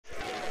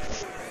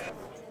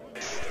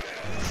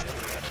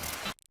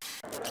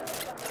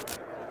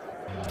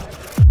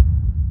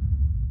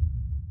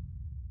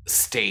The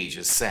stage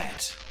is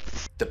set,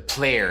 the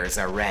players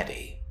are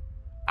ready,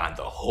 and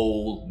the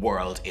whole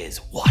world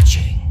is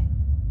watching.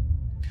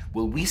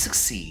 Will we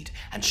succeed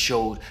and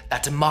show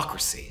that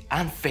democracy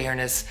and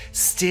fairness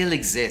still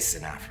exists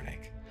in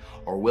Afrinic?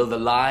 Or will the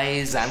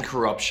lies and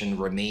corruption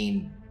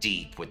remain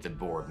deep with the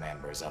board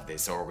members of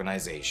this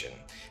organization,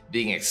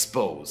 being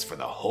exposed for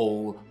the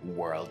whole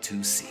world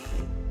to see?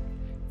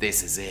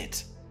 This is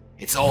it.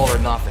 It's all or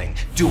nothing.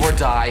 Do or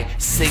die,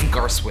 sink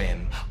or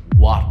swim.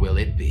 What will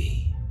it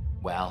be?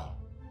 Well,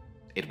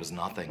 it was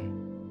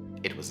nothing.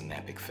 It was an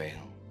epic fail.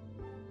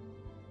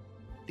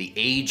 The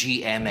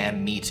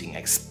AGMM meeting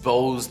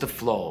exposed the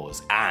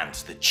flaws and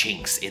the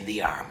chinks in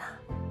the armor.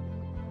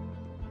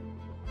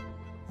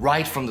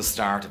 Right from the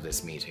start of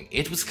this meeting,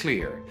 it was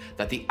clear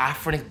that the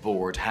Afrinic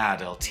board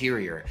had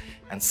ulterior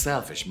and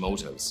selfish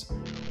motives.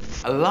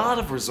 A lot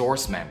of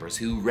resource members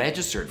who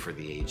registered for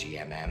the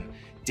AGMM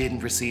didn't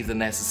receive the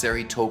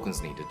necessary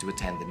tokens needed to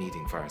attend the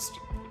meeting first,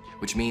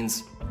 which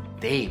means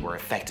they were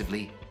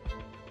effectively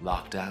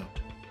locked out.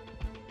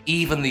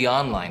 Even the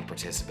online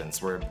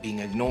participants were being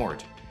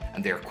ignored,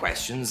 and their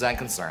questions and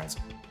concerns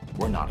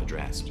were not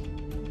addressed.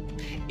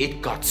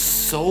 It got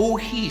so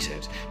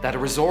heated that a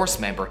resource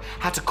member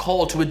had to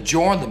call to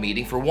adjourn the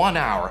meeting for 1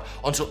 hour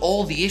until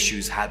all the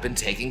issues had been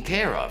taken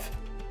care of.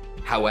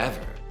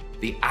 However,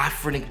 the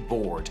Afrinic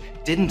board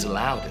didn't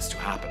allow this to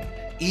happen,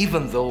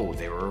 even though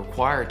they were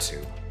required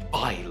to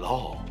by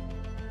law.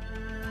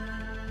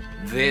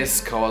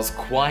 This caused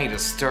quite a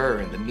stir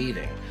in the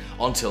meeting,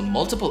 until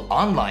multiple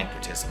online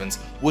participants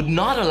would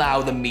not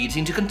allow the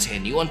meeting to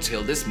continue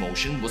until this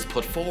motion was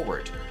put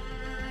forward.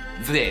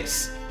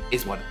 This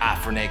is what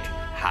Afrinic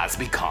has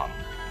become.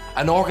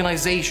 An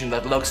organization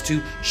that looks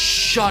to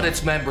shut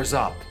its members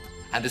up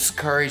and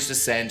discourage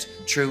dissent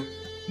through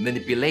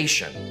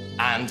manipulation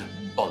and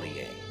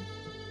bullying.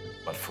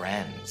 But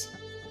friends,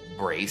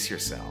 brace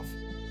yourself,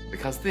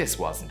 because this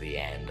wasn't the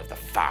end of the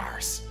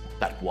farce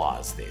that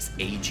was this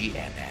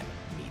AGMM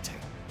meeting.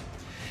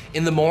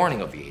 In the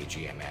morning of the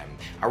AGMM,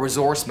 a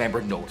resource member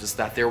noticed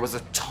that there was a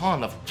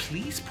ton of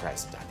police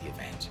present at the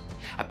event.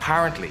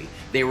 Apparently,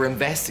 they were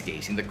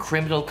investigating the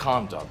criminal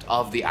conduct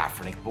of the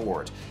Afrinic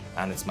board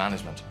and its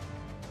management.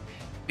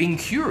 Being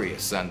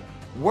curious and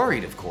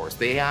worried, of course,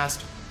 they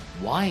asked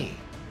why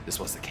this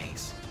was the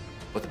case.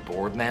 But the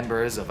board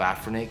members of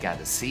Afrinic and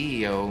the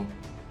CEO,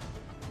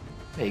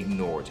 they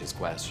ignored his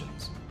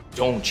questions.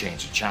 Don't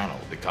change the channel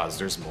because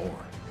there's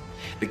more.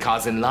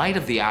 Because in light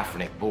of the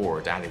Afrinic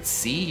board and its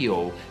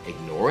CEO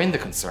ignoring the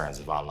concerns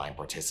of online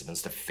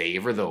participants to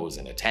favor those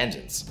in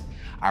attendance,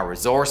 our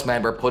resource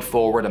member put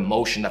forward a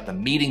motion that the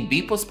meeting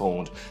be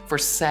postponed for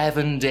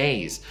 7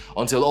 days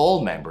until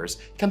all members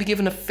can be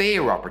given a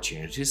fair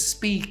opportunity to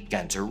speak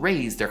and to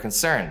raise their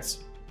concerns.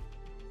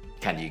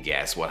 Can you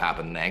guess what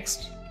happened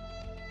next?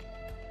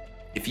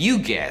 If you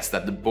guess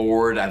that the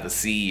board and the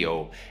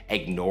CEO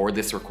ignored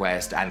this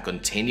request and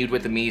continued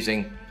with the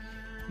meeting,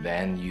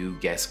 then you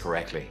guessed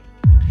correctly.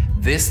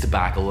 This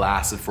debacle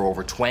lasted for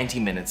over 20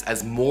 minutes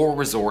as more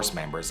resource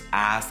members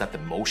asked that the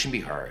motion be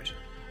heard,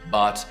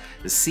 but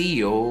the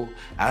CEO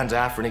and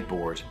Afrinic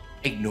board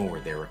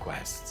ignored their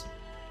requests.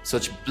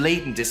 Such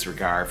blatant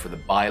disregard for the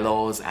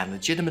bylaws and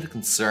legitimate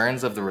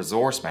concerns of the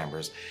resource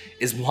members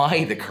is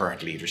why the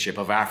current leadership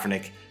of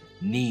Afrinic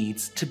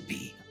needs to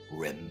be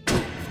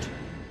removed.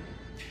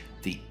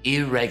 The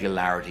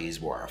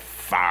irregularities were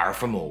far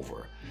from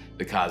over,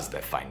 because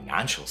the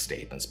financial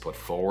statements put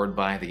forward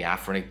by the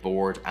Afrinic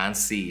board and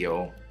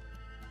CEO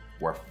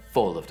were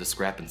full of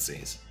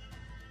discrepancies.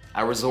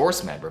 A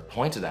resource member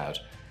pointed out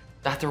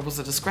that there was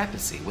a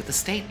discrepancy with the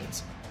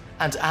statements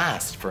and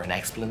asked for an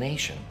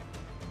explanation.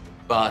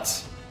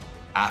 But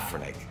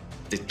Afrinic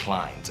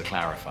declined to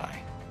clarify.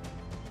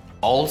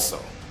 Also,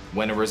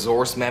 when a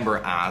resource member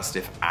asked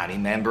if any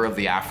member of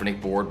the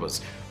Afrinic board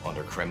was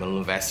under criminal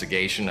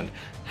investigation and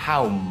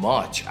how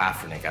much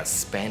Afrinic has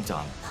spent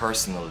on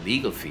personal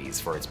legal fees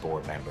for its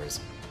board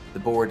members, the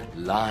board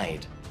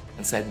lied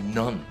and said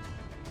none,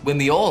 when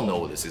we all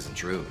know this isn't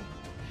true,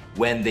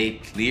 when they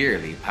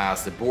clearly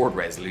passed a board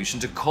resolution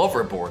to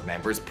cover board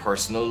members'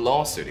 personal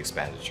lawsuit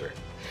expenditure.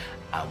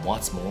 And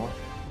what's more,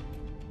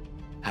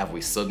 have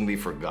we suddenly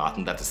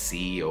forgotten that the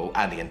CEO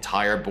and the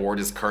entire board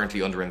is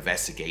currently under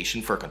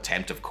investigation for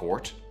contempt of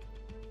court?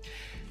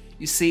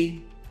 You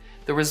see,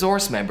 the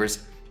resource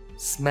members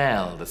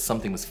smelled that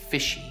something was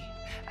fishy,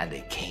 and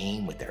they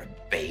came with their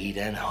bait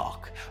and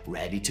hook,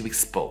 ready to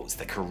expose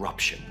the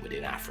corruption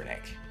within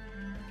Afrinic.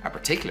 A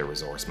particular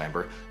resource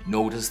member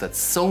noticed that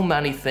so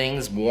many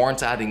things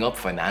weren't adding up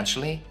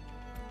financially,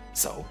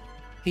 so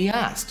he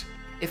asked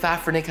if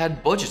Afrinic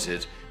had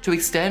budgeted to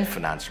extend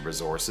financial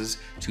resources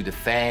to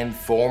defend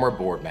former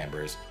board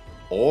members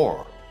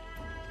or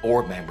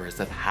board members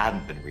that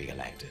hadn't been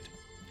re-elected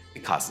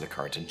because of the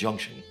current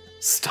injunction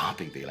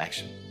stopping the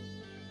election.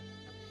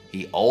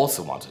 He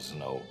also wanted to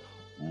know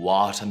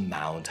what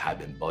amount had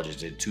been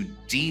budgeted to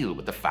deal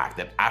with the fact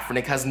that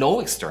Afrinic has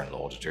no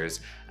external auditors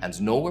and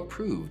no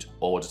approved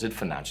audited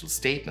financial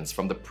statements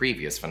from the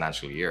previous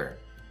financial year.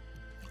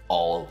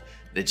 All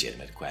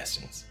legitimate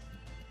questions.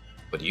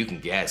 But you can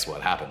guess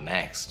what happened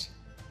next.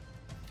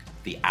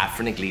 The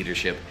Afrinic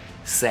leadership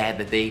said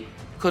that they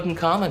couldn't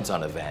comment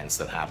on events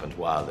that happened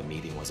while the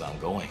meeting was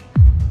ongoing,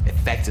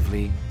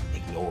 effectively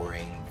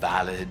ignoring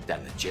valid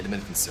and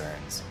legitimate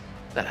concerns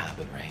that had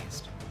been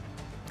raised.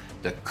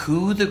 The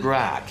coup de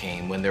grace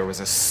came when there was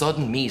a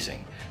sudden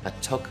meeting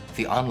that took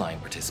the online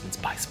participants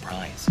by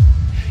surprise.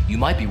 You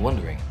might be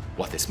wondering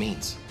what this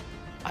means.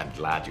 I'm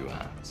glad you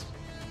asked.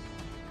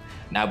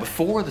 Now,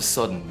 before the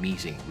sudden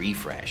meeting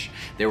refresh,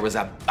 there was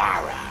a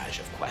barrage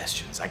of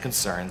questions and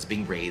concerns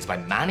being raised by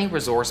many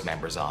resource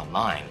members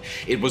online.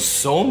 It was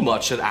so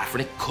much that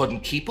Afrinic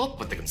couldn't keep up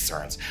with the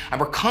concerns and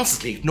were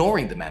constantly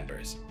ignoring the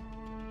members.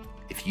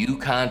 If you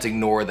can't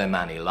ignore them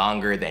any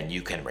longer, then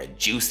you can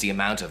reduce the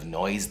amount of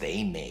noise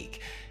they make.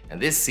 And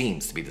this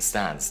seems to be the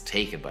stance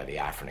taken by the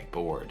Afrinic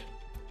board.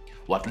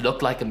 What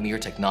looked like a mere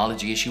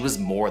technology issue was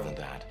more than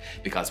that,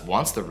 because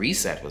once the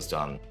reset was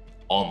done,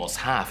 almost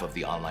half of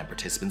the online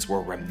participants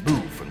were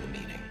removed from the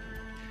meeting.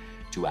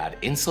 To add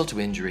insult to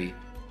injury,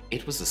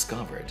 it was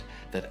discovered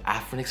that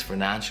Afrinic's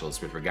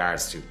financials with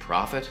regards to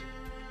profit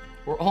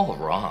were all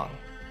wrong.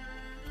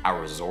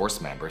 Our resource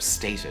members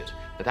stated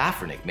that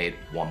Afrinic made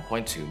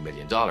 $1.2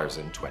 million in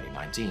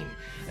 2019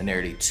 and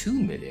nearly $2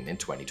 million in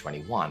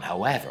 2021.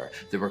 However,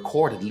 the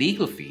recorded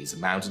legal fees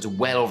amounted to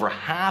well over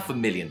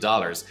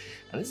 $500,000,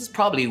 and this is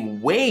probably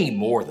way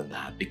more than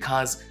that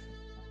because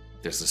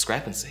there's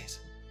discrepancies.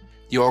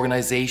 The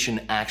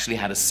organization actually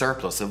had a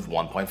surplus of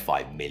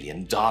 $1.5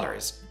 million.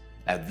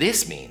 Now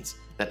this means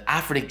that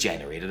Afrinic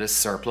generated a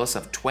surplus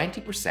of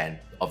 20%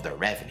 of their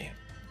revenue.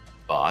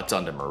 But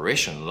under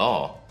Mauritian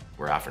law,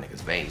 where Afrinic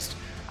is based,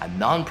 a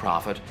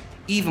non-profit,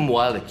 even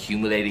while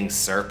accumulating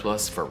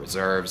surplus for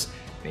reserves,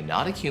 may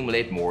not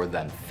accumulate more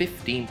than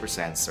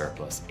 15%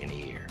 surplus in a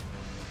year.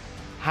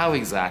 How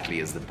exactly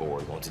is the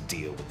board going to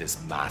deal with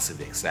this massive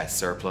excess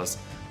surplus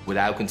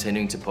without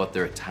continuing to put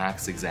their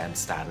tax-exempt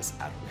status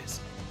at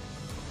risk?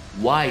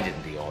 Why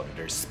didn't the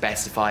auditors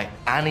specify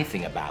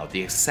anything about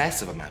the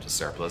excessive amount of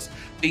surplus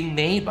being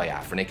made by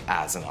Afrinic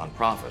as a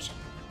non-profit?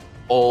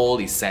 All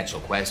essential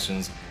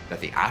questions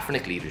that the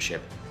Afrinic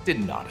leadership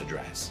did not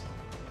address.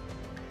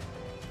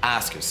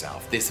 Ask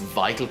yourself this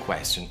vital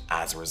question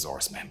as a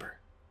resource member.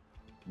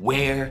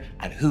 Where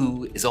and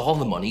who is all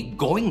the money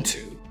going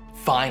to?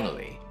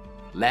 Finally,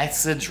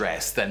 let's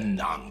address the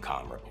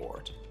NomCom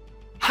report.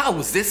 How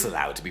was this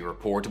allowed to be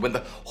reported when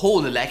the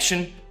whole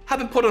election had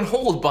been put on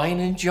hold by an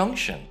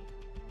injunction?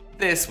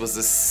 This was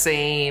the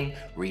same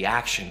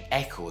reaction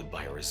echoed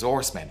by a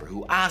resource member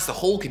who asked the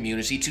whole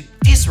community to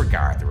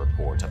disregard the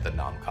report of the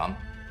NomCom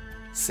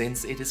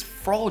since it is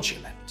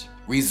fraudulent.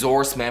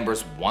 Resource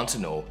members want to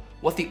know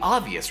what the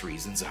obvious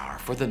reasons are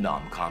for the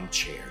NomCom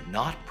chair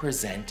not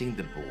presenting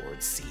the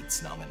board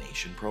seats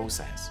nomination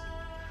process,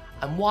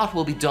 and what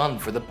will be done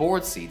for the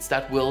board seats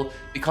that will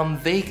become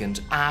vacant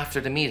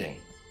after the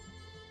meeting.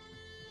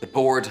 The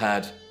board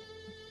had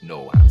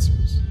no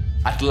answers.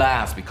 At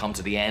last, we come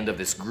to the end of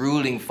this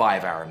grueling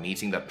 5-hour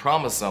meeting that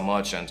promised so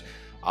much and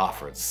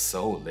offered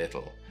so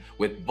little.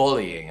 With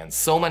bullying and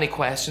so many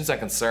questions and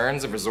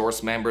concerns of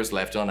resource members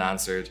left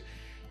unanswered,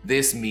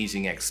 this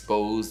meeting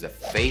exposed the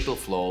fatal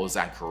flaws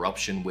and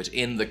corruption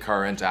within the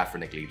current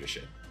Afrinic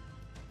leadership.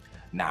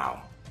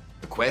 Now,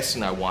 the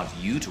question I want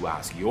you to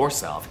ask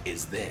yourself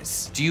is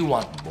this: do you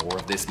want more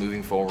of this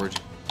moving forward?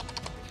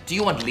 Do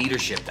you want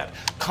leadership that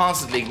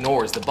constantly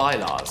ignores the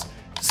bylaws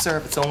to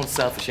serve its own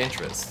selfish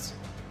interests?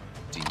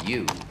 Do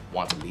you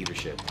want a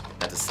leadership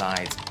that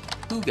decides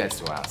who gets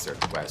to answer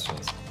the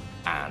questions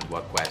and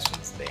what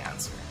questions they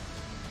answer?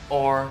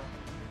 Or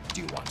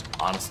do you want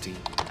honesty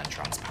and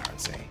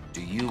transparency?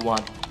 Do you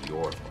want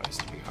your voice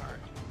to be heard?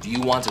 Do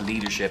you want a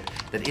leadership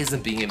that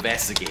isn't being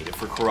investigated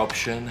for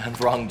corruption and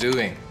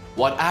wrongdoing?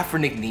 What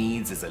Afrinic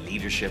needs is a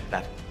leadership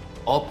that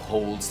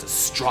upholds the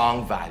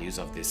strong values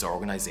of this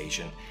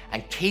organization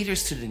and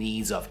caters to the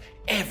needs of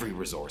every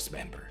resource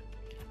member.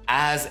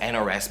 As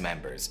NRS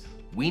members,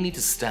 we need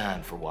to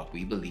stand for what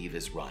we believe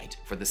is right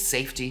for the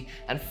safety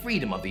and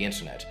freedom of the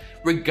internet,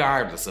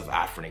 regardless of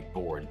Afrinic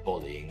board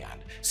bullying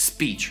and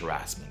speech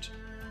harassment.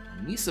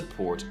 We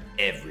support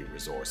every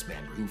resource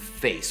member who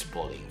faced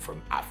bullying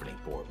from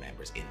Afrinic board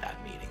members in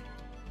that meeting,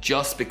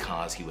 just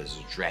because he was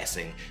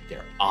addressing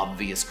their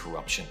obvious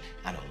corruption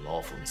and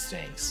unlawful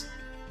mistakes.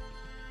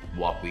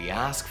 What we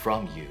ask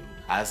from you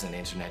as an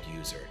internet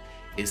user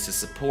is to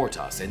support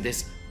us in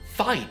this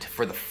fight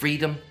for the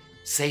freedom,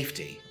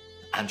 safety,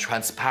 and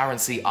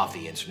transparency of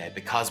the internet,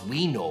 because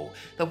we know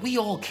that we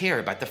all care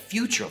about the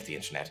future of the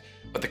internet,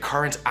 but the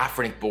current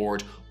Afrinic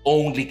board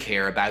only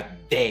care about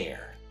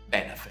their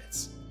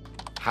benefits.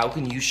 How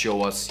can you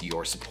show us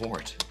your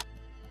support?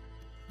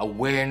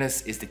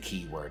 Awareness is the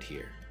key word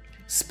here.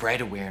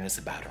 Spread awareness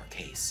about our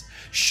case.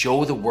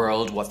 Show the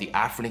world what the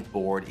Afrinic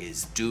board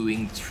is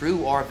doing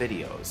through our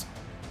videos.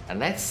 And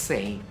let's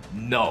say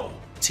no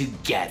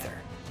together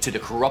to the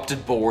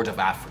corrupted board of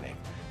Afrining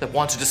that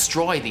want to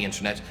destroy the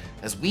internet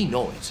as we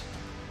know it,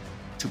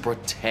 to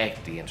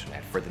protect the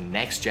internet for the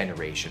next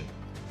generation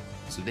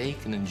so they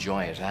can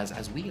enjoy it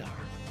as we are.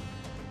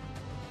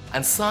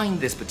 And sign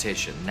this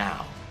petition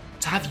now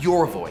to have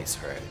your voice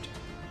heard.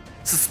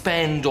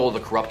 Suspend all the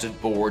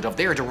corrupted board of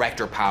their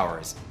director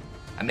powers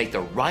and make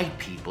the right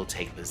people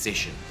take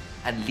position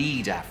and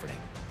lead Afrining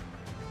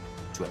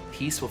to a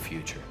peaceful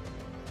future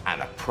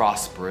and a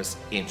prosperous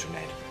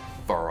internet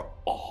for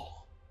all.